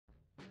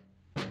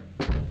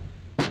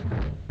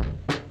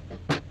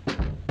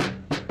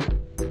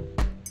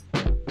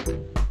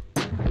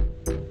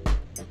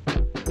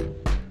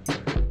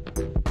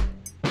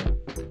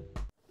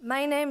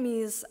My name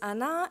is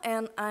Anna,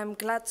 and I'm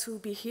glad to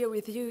be here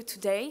with you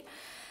today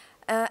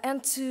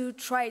and to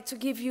try to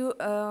give you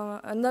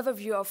an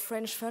overview of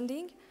French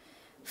funding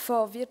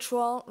for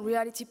virtual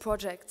reality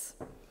projects.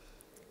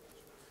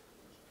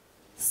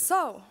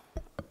 So,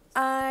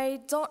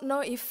 I don't know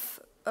if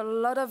a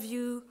lot of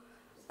you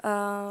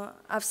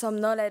have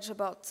some knowledge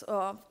about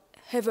or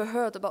ever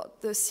heard about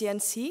the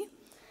CNC.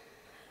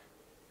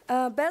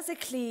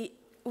 Basically,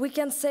 we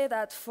can say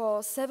that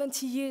for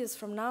 70 years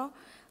from now,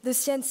 the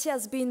CNC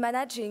has been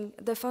managing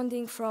the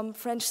funding from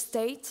French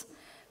state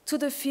to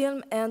the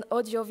film and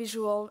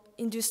audiovisual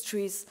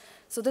industries.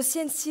 So the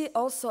CNC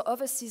also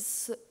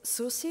oversees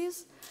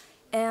sources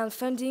and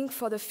funding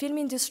for the film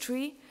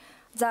industry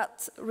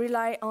that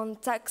rely on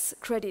tax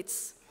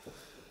credits.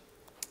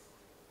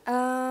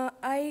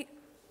 I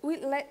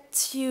will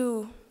let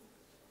you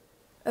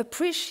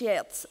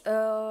appreciate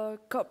a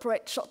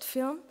corporate short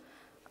film.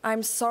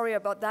 I'm sorry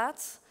about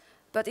that,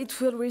 but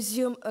it will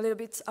resume a little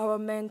bit our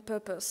main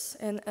purpose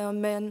and our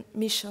main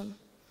mission.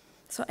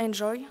 So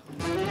enjoy.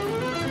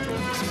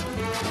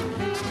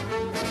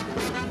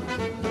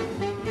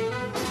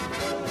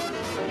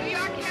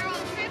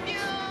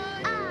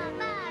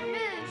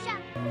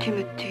 Tu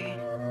me tues,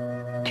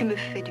 tu me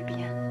fais du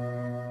bien.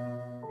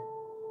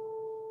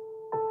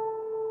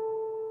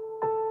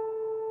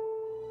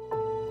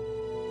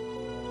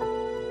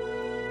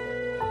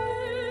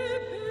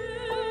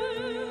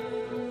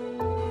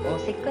 On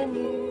s'est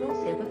connus, on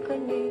s'est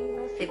reconnus,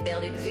 on s'est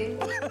perdu de vue.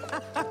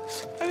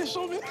 Elle est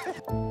chambée.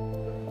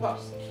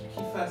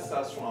 Qui fasse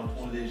ça sur un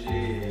ton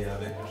léger et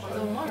avec un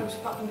chat. Moi, je me suis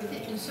pas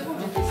embêtée une seconde.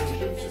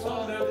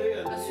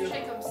 Un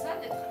sujet comme ça,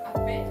 d'être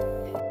happé.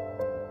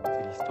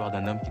 C'est l'histoire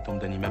d'un homme qui tombe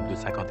d'un immeuble de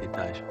 50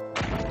 étages.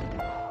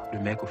 Le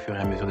mec, au fur et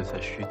à mesure de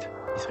sa chute,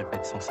 il se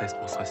répète sans cesse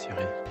pour se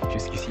rassurer.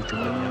 Jusqu'ici, tout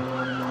va bien.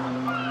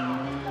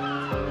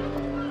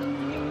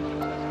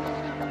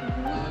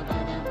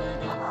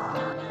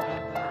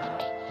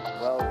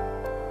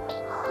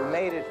 We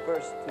made it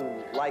first to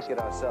like it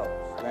ourselves,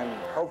 then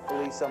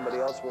hopefully somebody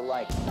else will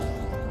like it.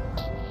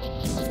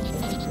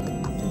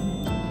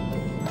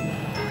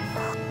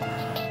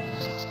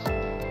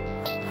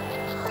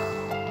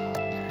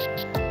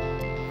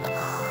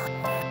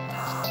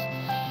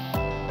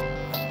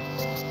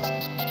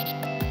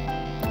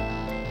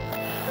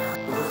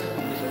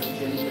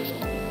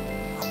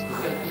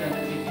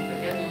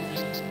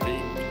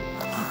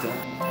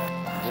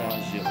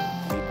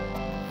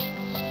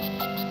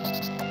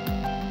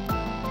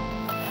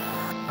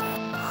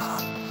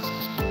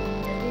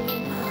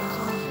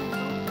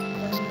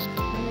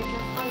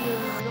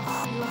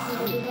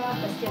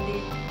 Parce qu'il y a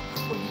des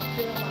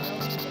producteurs, par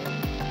exemple.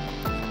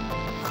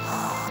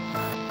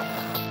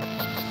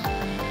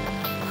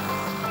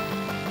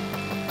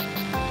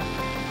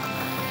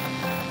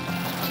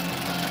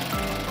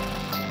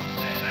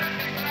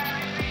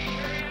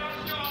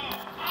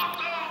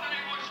 Encore de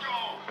l'émotion,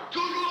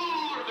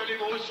 toujours de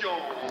l'émotion.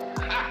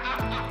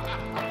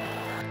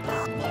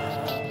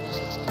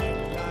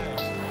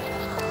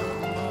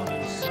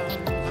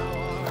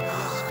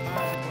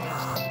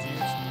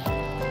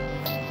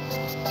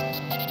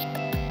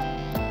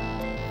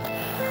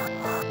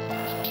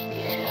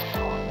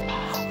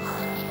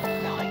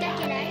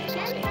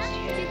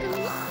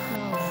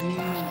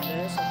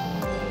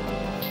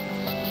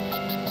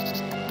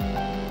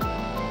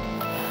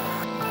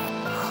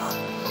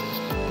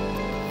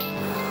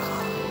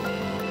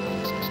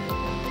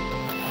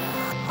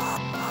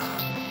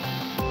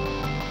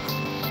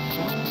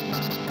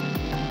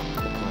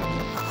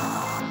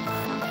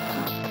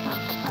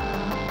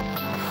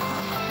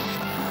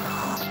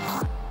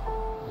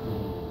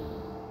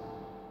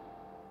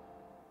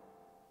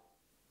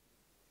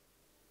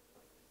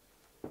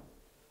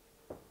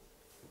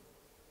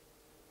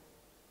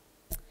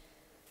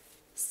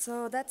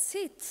 So that's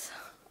it.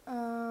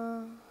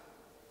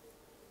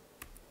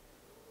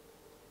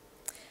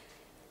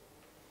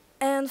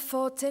 And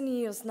for 10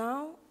 years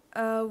now,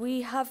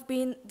 we have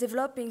been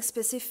developing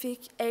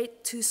specific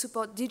aid to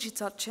support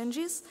digital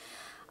changes.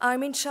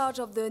 I'm in charge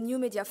of the New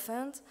Media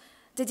Fund,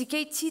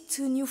 dedicated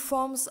to new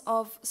forms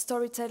of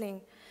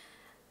storytelling.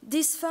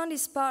 This fund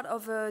is part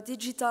of a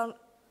digital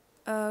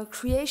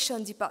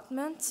creation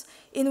department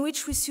in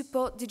which we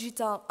support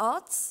digital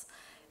arts,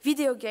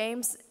 video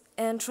games,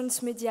 and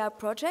transmedia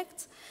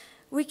projects.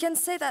 We can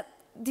say that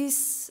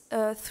these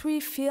three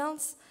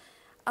fields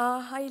are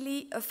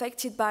highly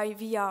affected by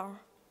VR.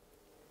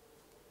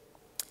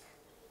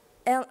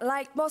 And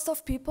like most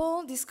of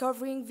people,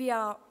 discovering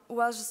VR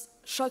was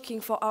shocking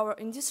for our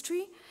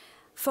industry.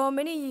 For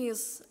many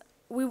years,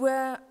 we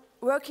were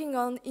working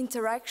on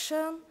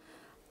interaction,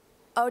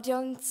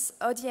 audience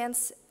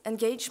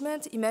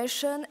engagement,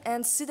 immersion,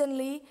 and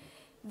suddenly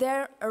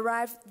there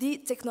arrived the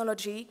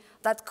technology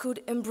that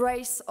could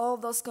embrace all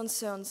those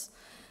concerns.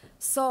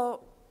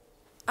 So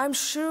I'm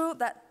sure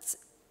that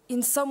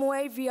in some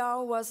way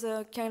VR was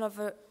a kind of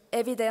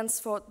evidence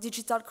for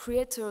digital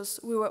creators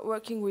we were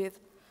working with.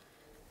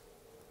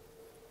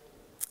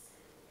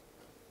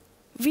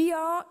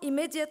 VR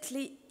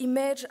immediately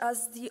emerged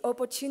as the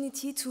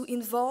opportunity to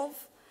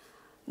involve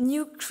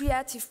new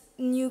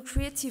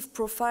creative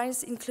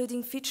profiles,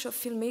 including feature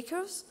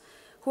filmmakers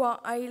who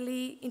are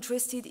highly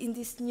interested in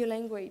this new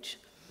language.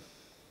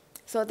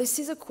 So this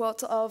is a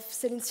quote of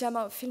Céline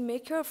Sciamma, a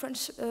filmmaker, a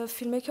French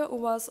filmmaker, who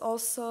was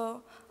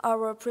also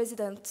our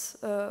president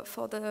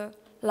for the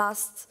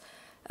last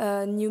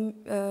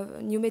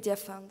new Media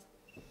Fund,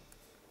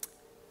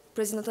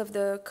 president of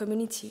the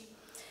community.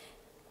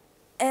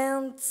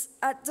 And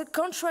at the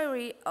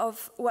contrary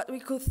of what we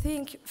could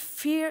think,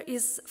 fear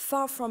is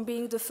far from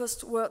being the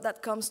first word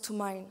that comes to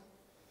mind.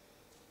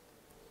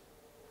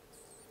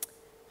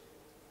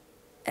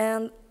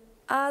 And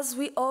as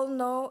we all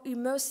know,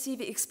 immersive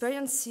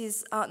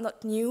experiences are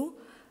not new,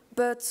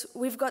 but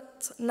we've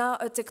got now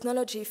a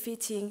technology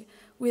fitting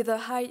with a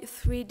high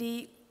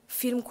 3D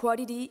film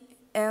quality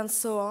and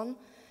so on.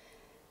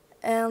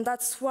 And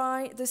that's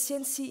why the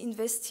CNC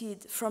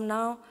invested from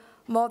now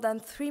more than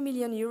 3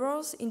 million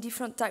euros in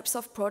different types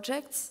of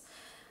projects,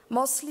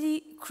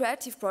 mostly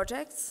creative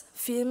projects,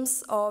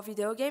 films or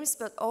video games,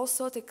 but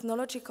also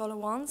technological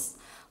ones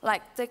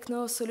like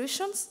techno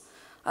solutions,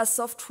 as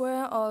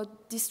software or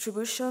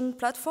distribution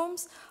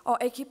platforms, or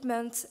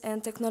equipment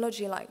and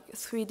technology like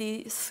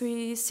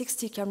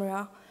 360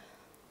 camera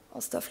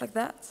or stuff like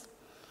that.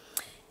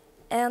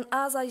 And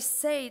as I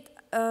said,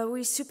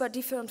 with super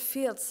different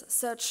fields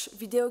such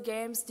video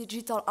games,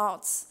 digital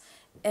arts,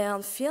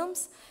 and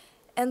films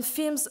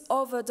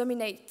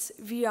over-dominate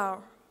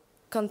VR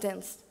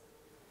contents.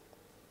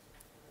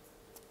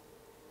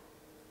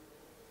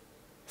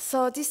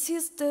 So this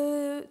is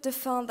the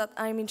fund that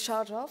I'm in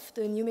charge of,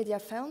 the New Media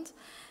Fund.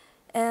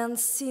 And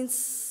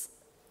since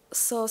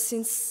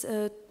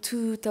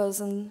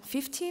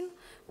 2015,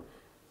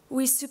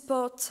 we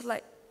support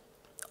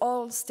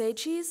all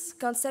stages,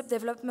 concept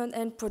development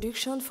and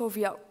production for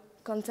VR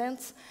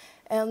content,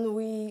 and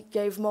we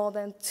gave more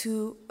than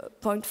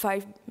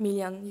 2.5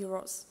 million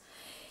euros.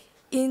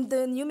 In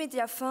the New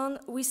Media Fund,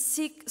 we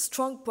seek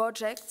strong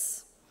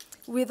projects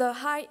with a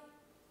high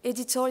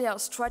editorial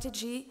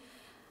strategy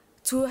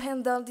to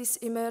handle this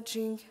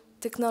emerging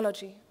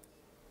technology.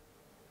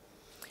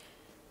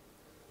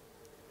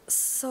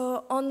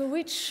 So on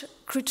which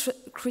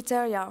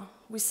criteria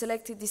we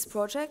selected this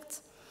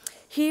project?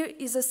 Here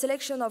is a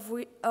selection of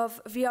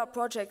VR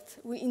projects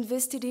we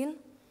invested in.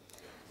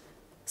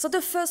 So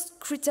the first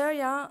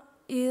criteria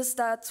is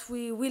that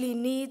we really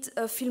need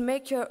a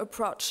filmmaker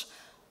approach.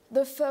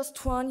 The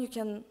first one you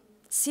can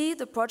see,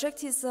 the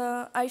project is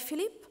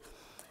iPhilip,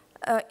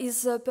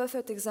 is a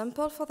perfect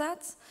example for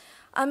that.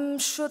 I'm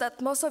sure that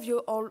most of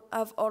you all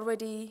have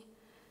already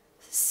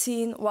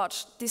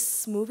watched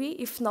this movie.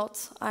 If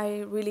not,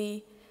 I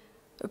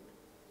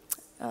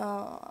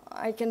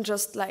can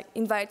just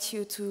invite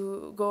you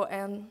to go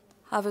and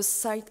have a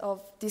sight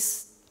of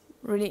this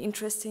really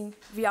interesting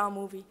VR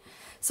movie.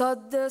 So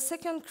the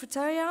second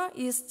criteria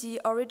is the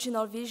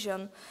original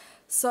vision.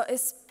 So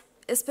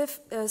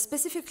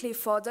specifically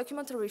for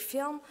documentary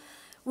film,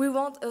 we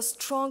want a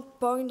strong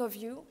point of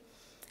view.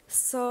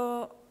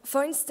 So,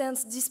 for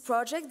instance, this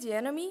project, The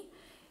Enemy,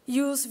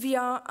 used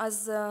VR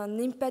as an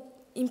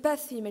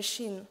empathy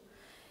machine.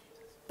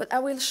 But I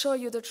will show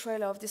you the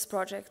trailer of this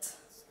project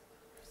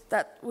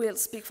that will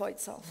speak for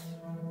itself.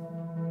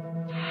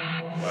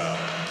 Wow.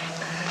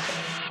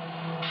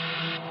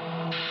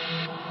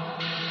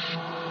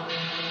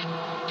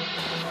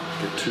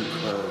 Get too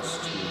close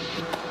to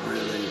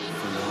really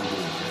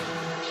phenomenal.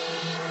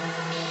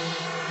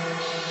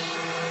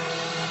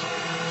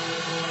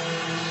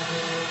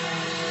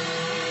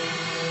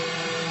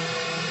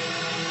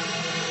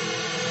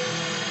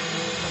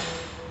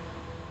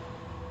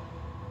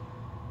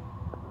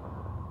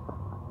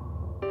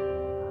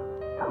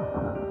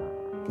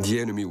 The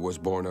Enemy was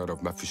born out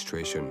of my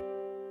frustration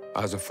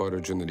as a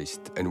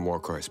photojournalist and war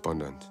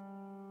correspondent.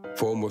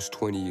 For almost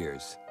 20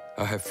 years,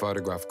 I have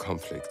photographed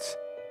conflicts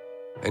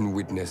and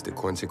witnessed the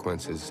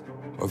consequences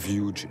of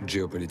huge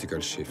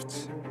geopolitical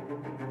shifts.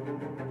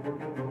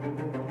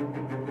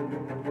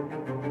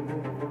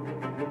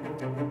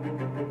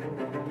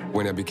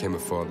 When I became a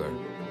father,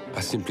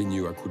 I simply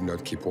knew I could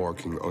not keep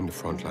working on the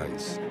front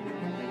lines.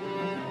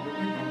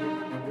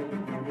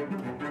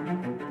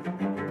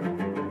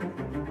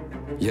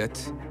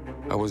 Yet,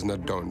 I was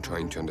not done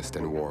trying to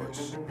understand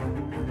wars.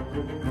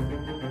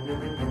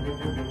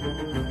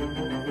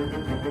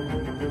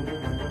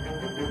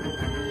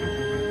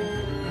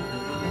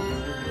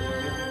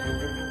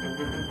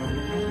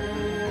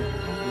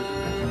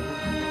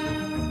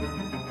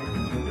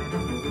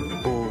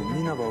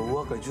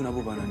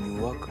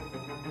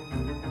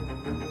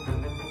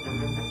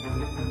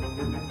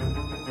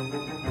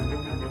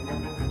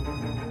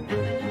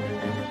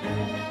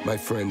 My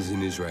friends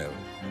in Israel,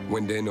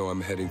 when they know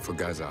I'm heading for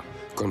Gaza,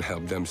 can't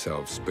help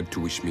themselves but to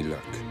wish me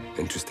luck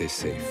and to stay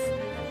safe.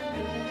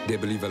 They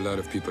believe a lot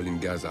of people in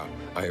Gaza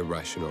are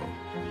irrational.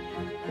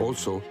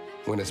 Also,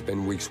 when I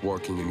spend weeks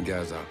working in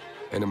Gaza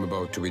and I'm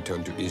about to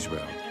return to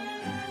Israel,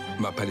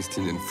 my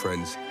Palestinian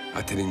friends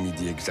are telling me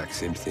the exact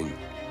same thing.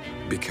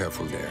 Be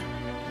careful there.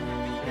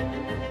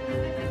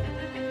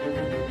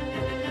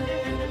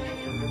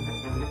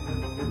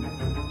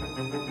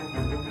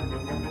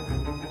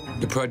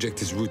 The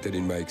project is rooted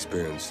in my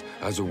experience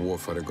as a war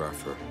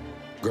photographer,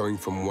 going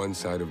from one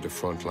side of the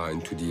front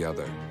line to the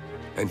other,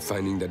 and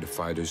finding that the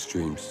fighters'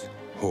 dreams,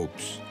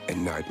 hopes,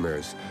 and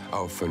nightmares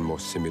are often more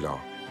similar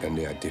than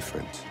they are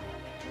different.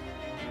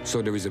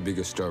 So there is a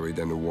bigger story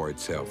than the war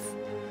itself,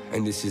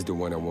 and this is the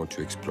one I want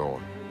to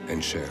explore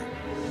and share.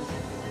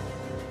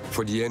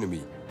 For the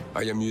enemy,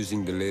 I am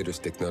using the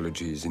latest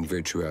technologies in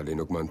virtual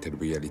and augmented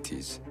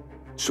realities,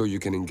 so you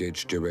can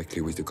engage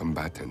directly with the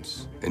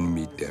combatants and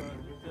meet them,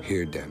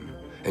 hear them,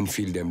 and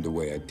feel them the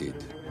way I did.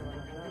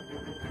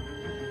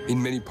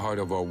 In many parts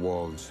of our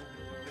worlds,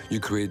 you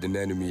create an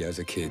enemy as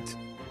a kid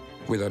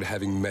without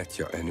having met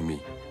your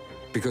enemy,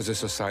 because the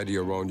society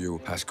around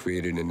you has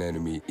created an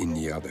enemy in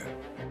the other.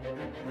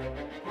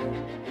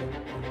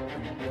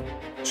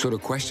 So the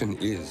question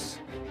is,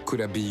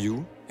 could I be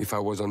you if I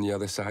was on the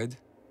other side?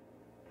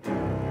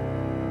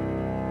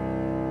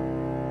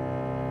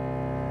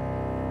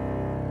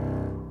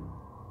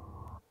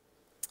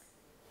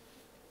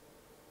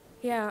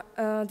 Yeah,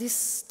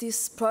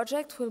 this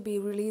project will be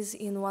released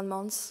in 1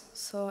 month.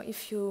 So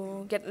if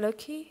you get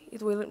lucky,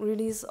 it will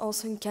release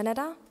also in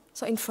Canada,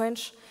 so in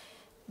French,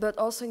 but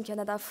also in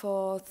Canada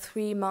for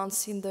 3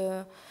 months in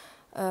the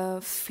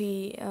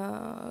Free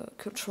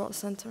Cultural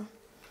Center.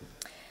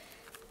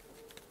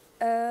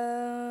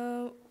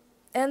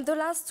 And the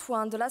last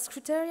one, the last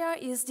criteria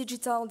is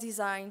digital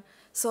design.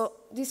 So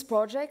this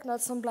project,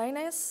 Not Some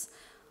Blindness,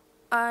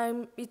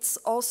 it's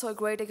also a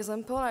great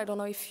example. I don't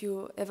know if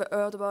you ever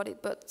heard about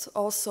it, but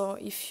also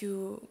if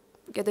you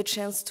get a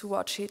chance to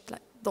watch it,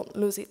 like, don't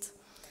lose it.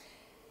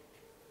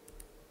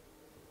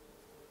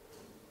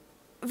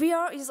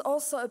 VR is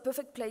also a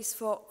perfect place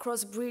for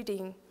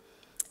crossbreeding.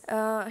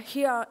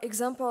 Here are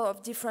examples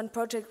of different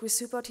projects we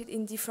supported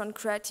in different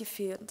creative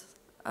fields,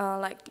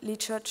 like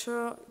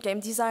literature, game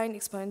design,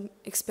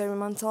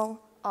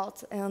 experimental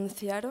art, and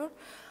theater.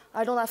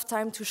 I don't have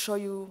time to show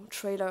you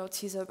trailer or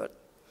teaser, but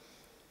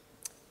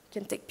you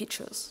can take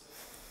pictures.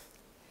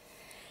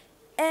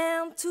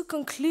 And to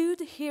conclude,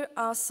 here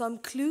are some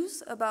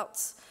clues about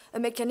a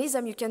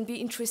mechanism you can be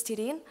interested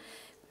in,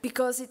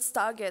 because it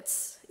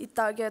targets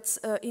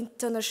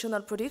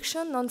international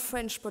production,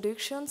 non-French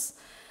productions,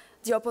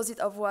 the opposite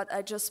of what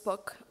I just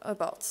spoke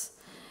about.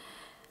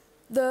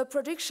 The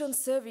production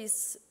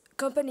service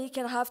company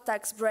can have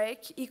tax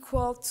break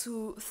equal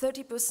to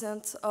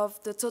 30%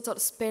 of the total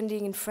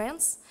spending in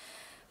France.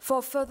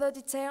 For further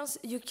details,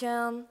 you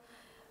can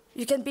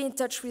be in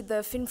touch with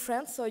the Film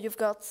France, so you've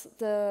got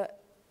the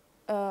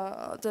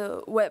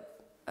web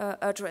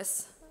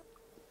address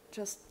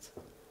just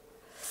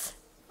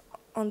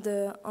on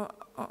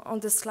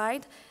the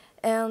slide,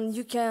 and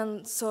you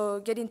can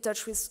get in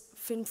touch with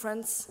Film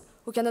France,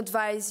 who can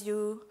advise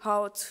you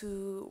how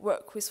to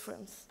work with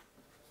films.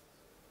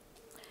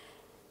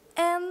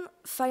 And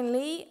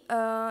finally,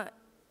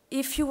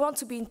 if you want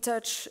to be in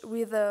touch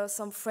with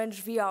some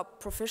French VR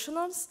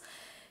professionals,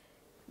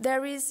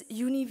 there is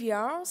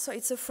UniVR, so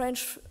it's a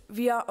French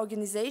VR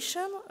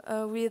organization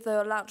with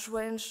a large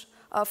range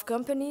of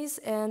companies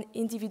and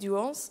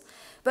individuals.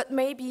 But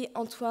maybe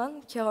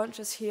Antoine Caron,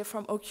 just here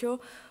from Okyo,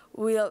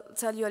 will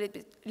tell you a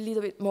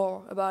little bit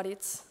more about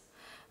it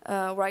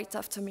right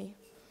after me.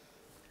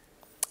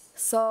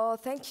 So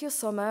thank you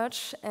so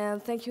much,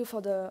 and thank you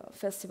for the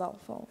festival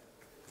for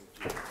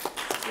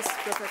this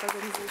perfect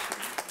organization.